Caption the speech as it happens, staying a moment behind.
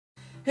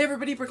Hey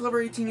everybody,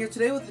 BrickLoot here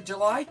today with the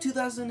July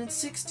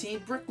 2016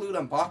 BrickLoot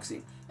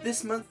unboxing.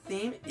 This month's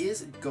theme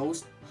is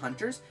Ghost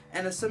Hunters,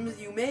 and as some of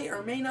you may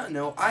or may not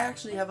know, I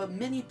actually have a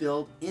mini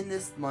build in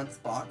this month's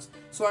box,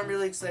 so I'm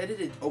really excited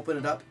to open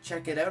it up,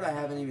 check it out. I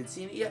haven't even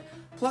seen it yet.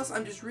 Plus,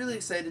 I'm just really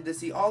excited to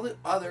see all the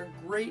other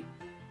great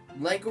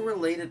LEGO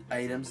related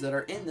items that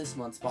are in this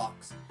month's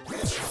box.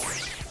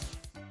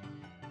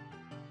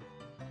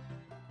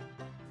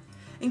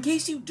 In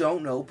case you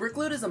don't know,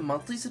 BrickLoot is a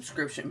monthly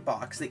subscription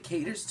box that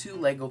caters to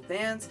LEGO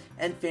fans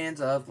and fans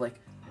of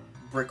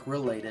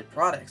brick-related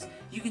products.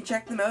 You can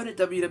check them out at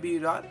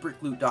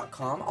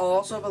www.brickloot.com. I'll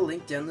also have a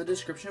link down in the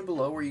description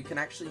below where you can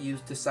actually use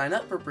to sign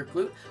up for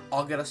BrickLoot.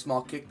 I'll get a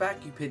small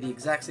kickback. You pay the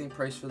exact same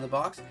price for the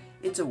box.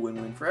 It's a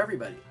win-win for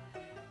everybody.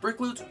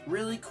 BrickLoot's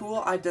really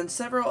cool. I've done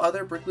several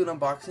other BrickLoot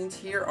unboxings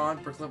here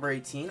on BrickLoot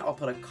 18. I'll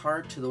put a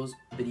card to those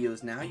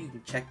videos now. You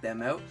can check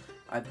them out.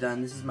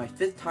 This is my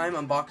 5th time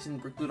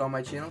unboxing BrickLoot on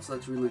my channel, so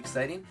that's really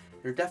exciting.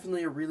 They're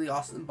definitely a really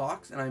awesome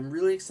box, and I'm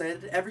really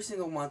excited every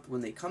single month when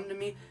they come to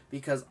me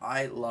because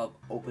I love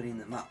opening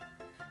them up.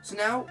 So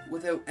now,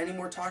 without any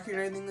more talking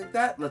or anything like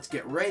that, let's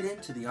get right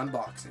into the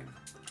unboxing.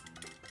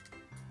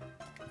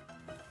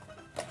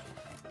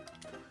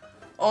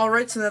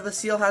 Alright, so now the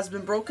seal has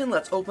been broken,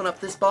 let's open up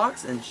this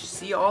box and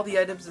see all the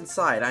items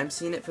inside. I'm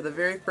seeing it for the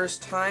very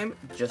first time,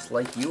 just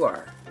like you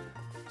are.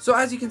 So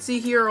as you can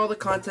see, here are all the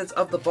contents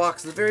of the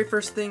box. The very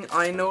first thing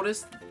I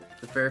noticed,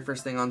 the very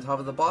first thing on top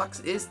of the box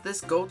is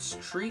this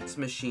Ghost Treats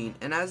machine.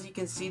 And as you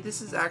can see,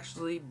 this has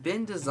actually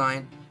been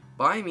designed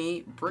by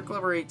me,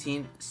 BrickLoot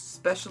 18,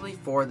 especially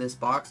for this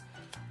box.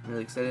 I'm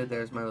really excited.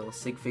 There's my little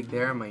sig fig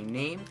there, my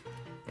name.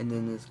 And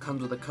then this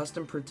comes with a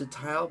custom printed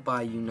tile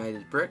by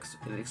United Bricks,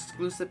 an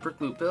exclusive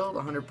BrickLoot build,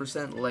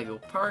 100% LEGO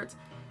parts.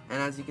 And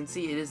as you can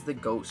see, it is the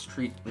Ghost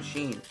Treat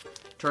machine.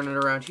 Turn it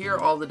around here,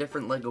 all the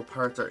different LEGO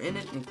parts are in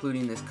it,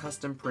 including this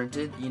custom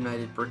printed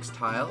United Bricks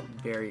tile.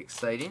 Very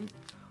exciting.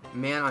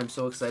 Man, I'm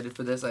so excited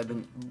for this. I've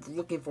been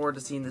looking forward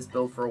to seeing this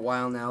build for a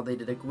while now. They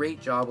did a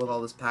great job with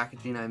all this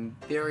packaging. I'm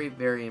very,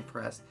 very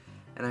impressed,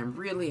 and I'm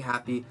really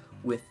happy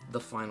with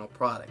the final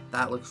product.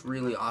 That looks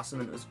really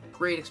awesome, and it was a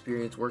great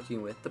experience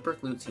working with the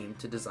BrickLoot team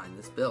to design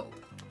this build.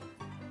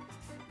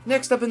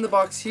 Next up in the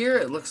box here,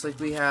 it looks like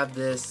we have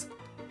this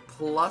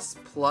Plus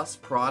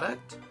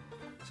product.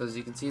 So as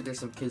you can see, there's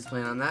some kids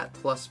playing on that.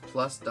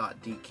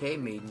 Plus.dk,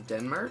 made in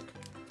Denmark.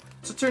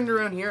 So turned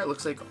around here, it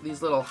looks like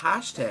these little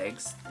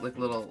hashtags, like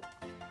little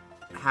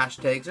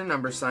hashtags or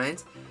number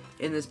signs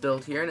in this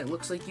build here, and it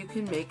looks like you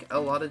can make a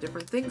lot of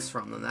different things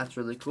from them. That's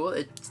really cool.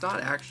 It's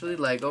not actually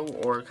LEGO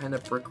or kind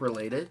of brick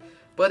related,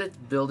 but it's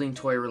building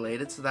toy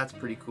related, so that's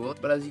pretty cool.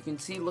 But as you can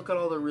see, look at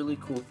all the really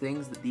cool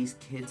things that these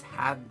kids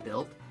have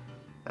built.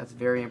 That's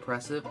very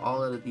impressive,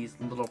 all of these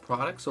little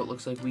products. So it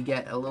looks like we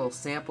get a little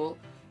sample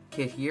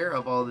kit here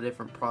of all the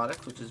different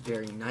products, which is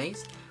very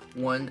nice.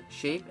 One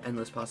shape,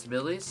 endless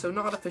possibilities. So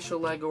not official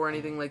LEGO or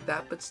anything like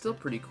that, but still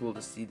pretty cool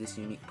to see this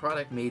unique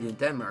product made in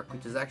Denmark,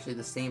 which is actually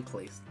the same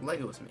place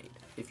LEGO was made,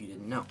 if you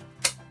didn't know.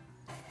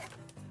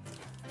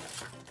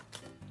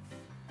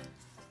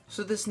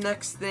 So this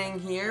next thing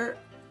here,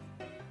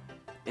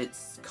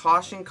 it's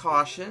caution.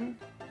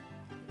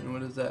 And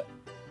what is that?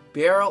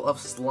 Barrel of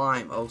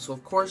slime. Oh, so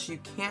of course you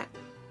can't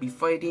be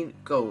fighting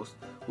ghosts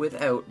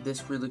without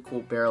this really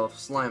cool barrel of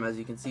slime. As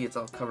you can see, it's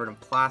all covered in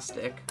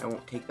plastic. I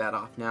won't take that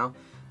off now,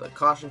 but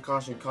caution,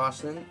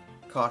 and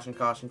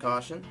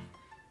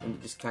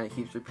it just kind of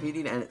keeps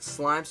repeating, and it's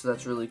slime, so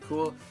that's really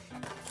cool.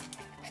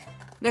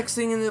 Next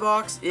thing in the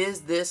box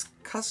is this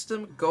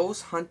custom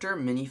Ghost Hunter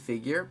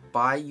minifigure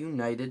by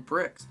United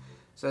Bricks.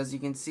 So as you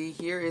can see,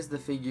 here is the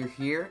figure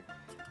here,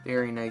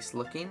 very nice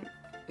looking.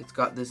 It's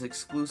got this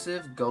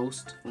exclusive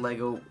Ghost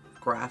LEGO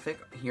graphic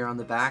here on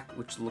the back,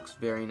 which looks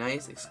very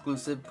nice.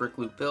 Exclusive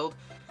BrickLoot build,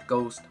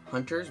 Ghost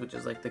Hunters, which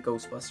is like the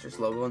Ghostbusters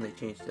logo, and they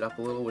changed it up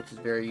a little, which is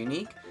very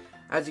unique.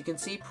 As you can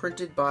see,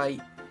 printed by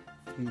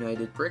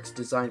United Bricks,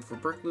 designed for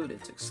BrickLoot.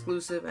 It's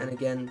exclusive, and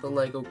again, the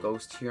LEGO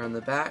Ghost here on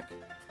the back.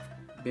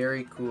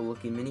 Very cool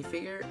looking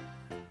minifigure.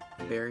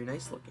 Very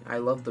nice looking. I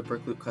love the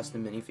BrickLoot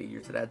custom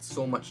minifigures. It adds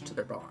so much to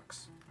their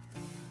box.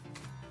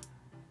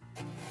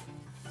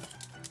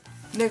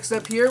 Next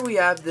up here, we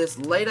have this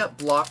Light Up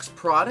Blocks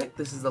product.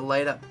 This is the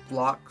Light Up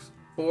Blocks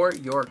for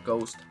your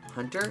Ghost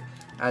Hunter.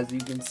 As you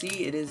can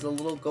see, it is a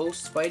little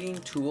ghost fighting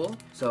tool.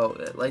 So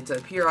it lights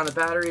up here on a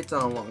battery. It's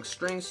on a long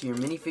string, so your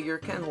minifigure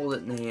can hold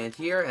it in the hand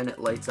here, and it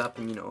lights up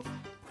and,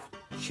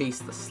 chase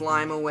the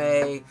slime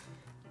away,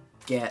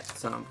 get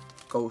some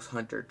Ghost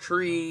Hunter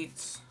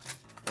treats,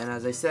 and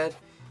as I said,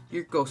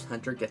 your Ghost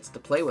Hunter gets to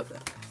play with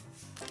it.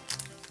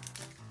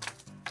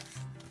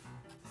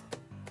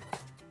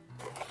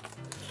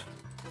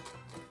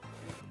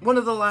 One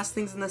of the last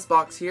things in this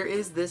box here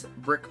is this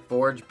Brick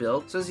Forge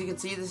build. So as you can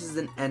see, this is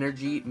an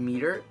energy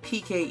meter,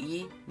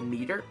 PKE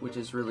meter, which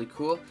is really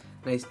cool.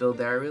 Nice build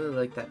there. I really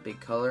like that big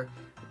color.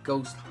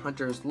 Ghost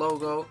Hunter's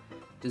logo.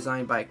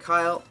 designed by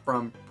Kyle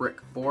from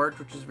BrickLoot,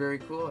 which is very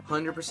cool.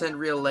 100%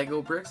 real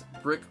Lego bricks,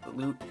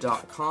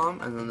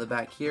 BrickLoot.com, and then the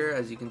back here,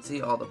 as you can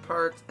see, all the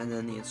parts, and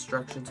then the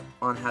instructions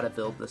on how to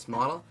build this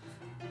model.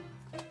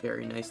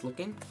 Very nice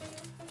looking.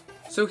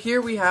 So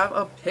here we have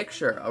a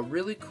picture, a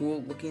really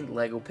cool looking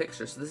Lego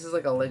picture. So this is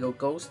like a Lego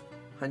Ghost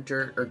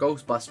Hunter or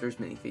Ghostbusters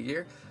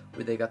minifigure,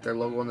 where they got their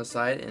logo on the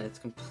side, and it's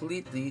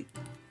completely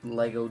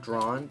Lego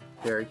drawn.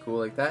 Very cool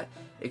like that.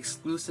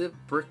 Exclusive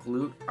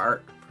BrickLoot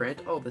art print.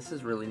 Oh, this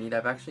is really neat.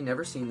 I've actually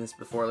never seen this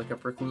before, like a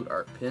BrickLoot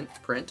art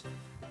print.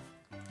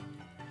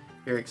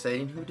 Very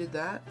exciting. Who did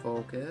that?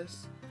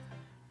 Focus.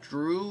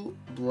 Drew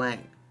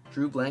Blank.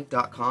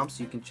 DrewBlank.com,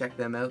 so you can check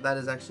them out. That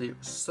is actually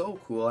so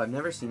cool. I've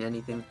never seen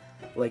anything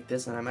like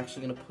this, and I'm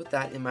actually going to put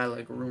that in my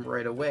Lego room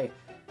right away.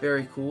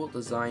 Very cool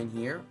design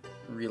here.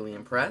 Really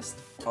impressed.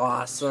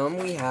 Awesome.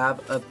 We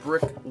have a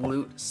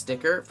BrickLoot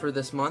sticker for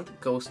this month.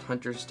 Ghost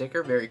Hunter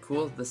sticker. Very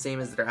cool. The same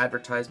as their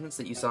advertisements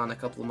that you saw in a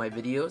couple of my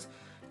videos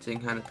to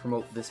kind of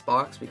promote this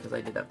box, because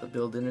I did have the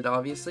build in it,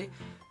 obviously.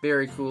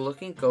 Very cool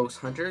looking. Ghost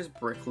Hunters,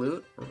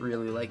 BrickLoot.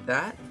 Really like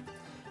that.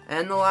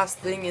 And the last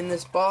thing in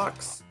this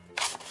box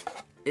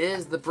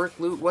is the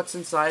BrickLoot What's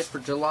Inside for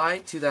July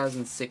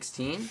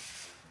 2016.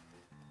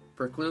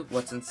 BrickLoot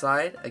What's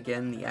Inside.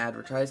 Again, the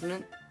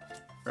advertisement,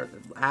 or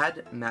the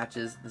ad,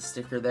 matches the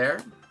sticker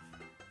there.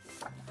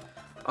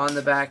 On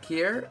the back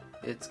here,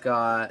 it's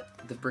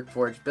got the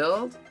Brickforge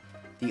build,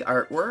 the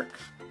artwork,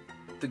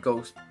 the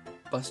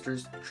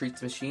Ghostbusters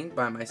Treats Machine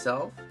by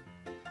myself,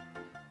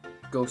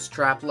 Ghost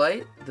Trap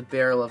Light, the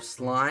Barrel of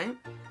Slime,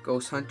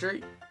 Ghost Hunter,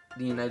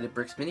 the United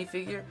Bricks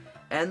minifigure,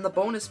 and the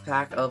bonus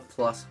pack of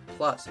Plus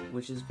Plus,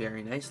 which is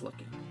very nice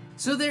looking.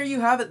 So there you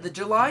have it, the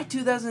July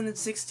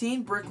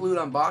 2016 BrickLoot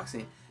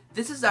unboxing.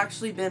 This has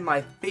actually been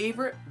my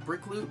favorite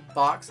BrickLoot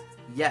box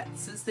yet.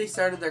 Since they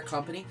started their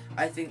company,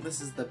 I think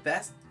this is the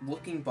best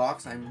looking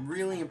box. I'm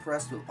really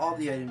impressed with all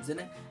the items in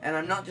it, and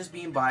I'm not just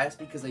being biased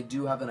because I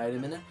do have an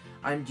item in it.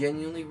 I'm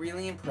genuinely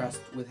really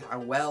impressed with how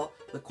well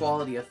the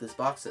quality of this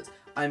box is.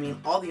 I mean,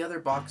 all the other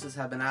boxes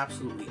have been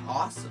absolutely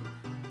awesome,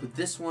 but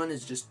this one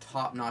is just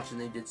top notch, and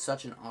they did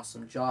such an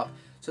awesome job.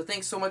 So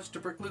thanks so much to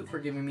BrickLoot for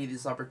giving me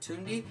this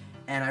opportunity,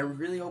 and I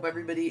really hope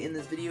everybody in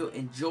this video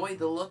enjoyed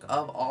the look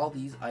of all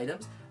these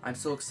items. I'm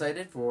so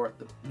excited for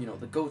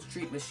the Ghost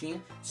Treat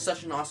Machine,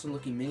 such an awesome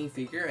looking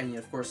minifigure, and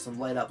of course some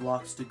light up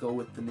locks to go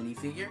with the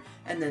minifigure,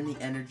 and then the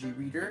Energy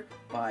Reader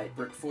by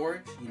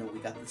Brickforge. We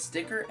got the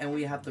sticker, and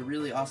we have the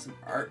really awesome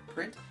art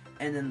print,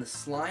 and then the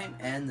slime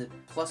and the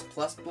Plus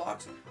Plus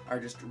blocks are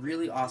just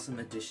really awesome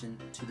addition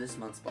to this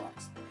month's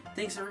box.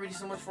 Thanks everybody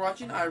so much for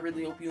watching. I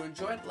really hope you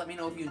enjoyed. Let me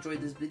know if you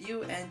enjoyed this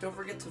video, and don't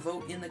forget to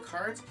vote in the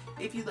cards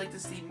if you'd like to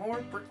see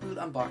more BrickLoot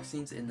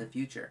unboxings in the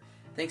future.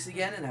 Thanks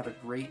again, and have a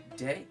great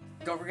day.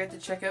 Don't forget to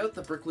check out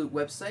the BrickLoot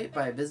website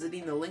by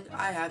visiting the link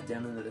I have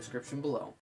down in the description below.